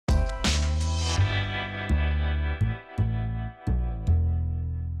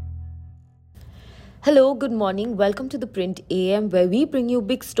Hello, good morning. Welcome to the Print AM, where we bring you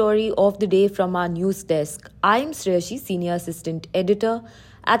big story of the day from our news desk. I am Shreyashi, Senior Assistant Editor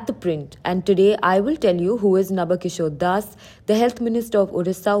at the Print, and today I will tell you who is Nabakishore Das, the Health Minister of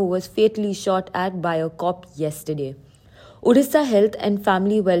Odisha, who was fatally shot at by a cop yesterday. Odisha Health and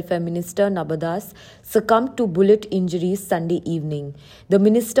Family Welfare Minister Naba Das succumbed to bullet injuries Sunday evening. The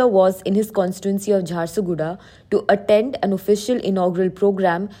minister was in his constituency of Jharsuguda to attend an official inaugural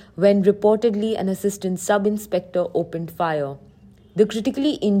program when reportedly an assistant sub-inspector opened fire. The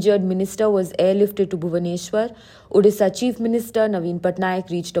critically injured minister was airlifted to Bhubaneswar. Odisha Chief Minister Naveen Patnaik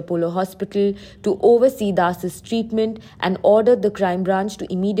reached Apollo Hospital to oversee Das's treatment and ordered the crime branch to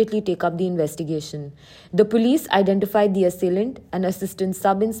immediately take up the investigation. The police identified the assailant, an assistant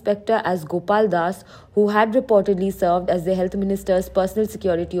sub-inspector, as Gopal Das, who had reportedly served as the health minister's personal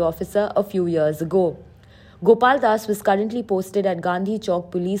security officer a few years ago. Gopal Das was currently posted at Gandhi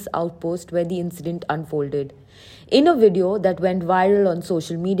Chowk police outpost where the incident unfolded. In a video that went viral on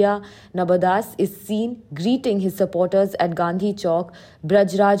social media, Naba Das is seen greeting his supporters at Gandhi Chowk,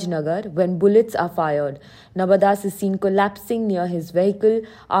 Brajraj Nagar, when bullets are fired. Naba Das is seen collapsing near his vehicle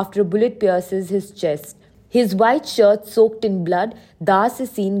after a bullet pierces his chest. His white shirt soaked in blood, Das is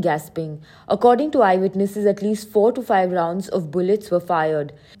seen gasping. According to eyewitnesses, at least 4 to 5 rounds of bullets were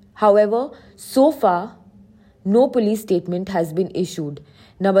fired. However, so far, no police statement has been issued.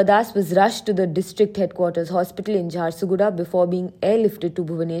 Naba Das was rushed to the district headquarters hospital in Jharsuguda before being airlifted to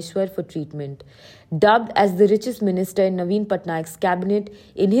Bhubaneswar for treatment. Dubbed as the richest minister in Naveen Patnaik's cabinet,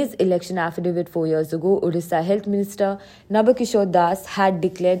 in his election affidavit 4 years ago, Odisha Health Minister Nabakishore Das had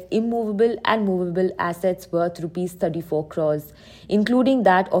declared immovable and movable assets worth Rs 34 crores, including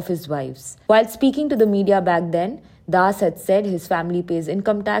that of his wife's. While speaking to the media back then, Das had said his family pays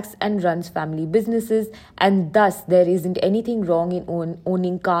income tax and runs family businesses, and thus there isn't anything wrong in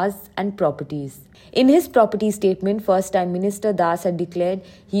owning cars and properties. In his property statement, first-time Minister Das had declared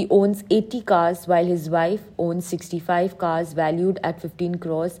he owns 80 cars while his wife owns 65 cars valued at 15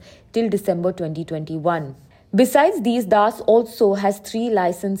 crores till December 2021. Besides these, Das also has 3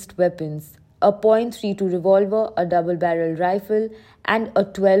 licensed weapons: a .32 revolver, a double-barrel rifle, and a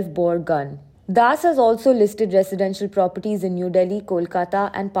 12-bore gun. Das has also listed residential properties in New Delhi,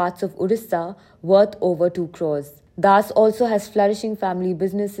 Kolkata and parts of Odisha worth over 2 crores. Das also has flourishing family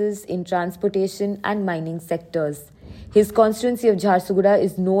businesses in transportation and mining sectors. His constituency of Jharsuguda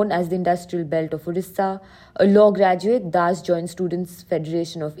is known as the Industrial Belt of Odisha. A law graduate, Das joined Students'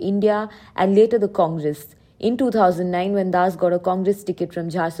 Federation of India and later the Congress. In 2009, when Das got a Congress ticket from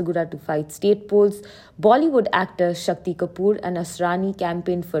Jharsuguda to fight state polls, Bollywood actor Shakti Kapoor and Asrani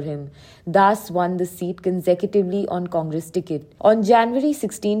campaigned for him. Das won the seat consecutively on Congress ticket. On January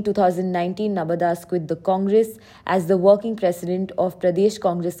 16, 2019, Naba Das quit the Congress as the working president of Pradesh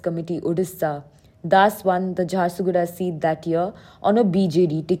Congress Committee Odisha. Das won the Jharsuguda seat that year on a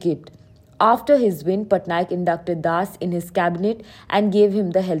BJD ticket. After his win, Patnaik inducted Das in his cabinet and gave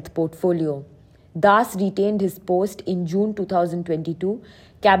him the health portfolio. Das retained his post in June 2022,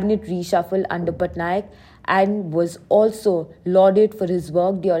 cabinet reshuffle under Patnaik, and was also lauded for his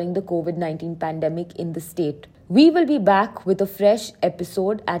work during the COVID-19 pandemic in the state. We will be back with a fresh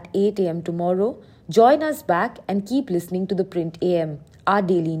episode at 8 a.m. tomorrow. Join us back and keep listening to the Print AM, our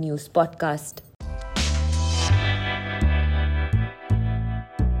daily news podcast.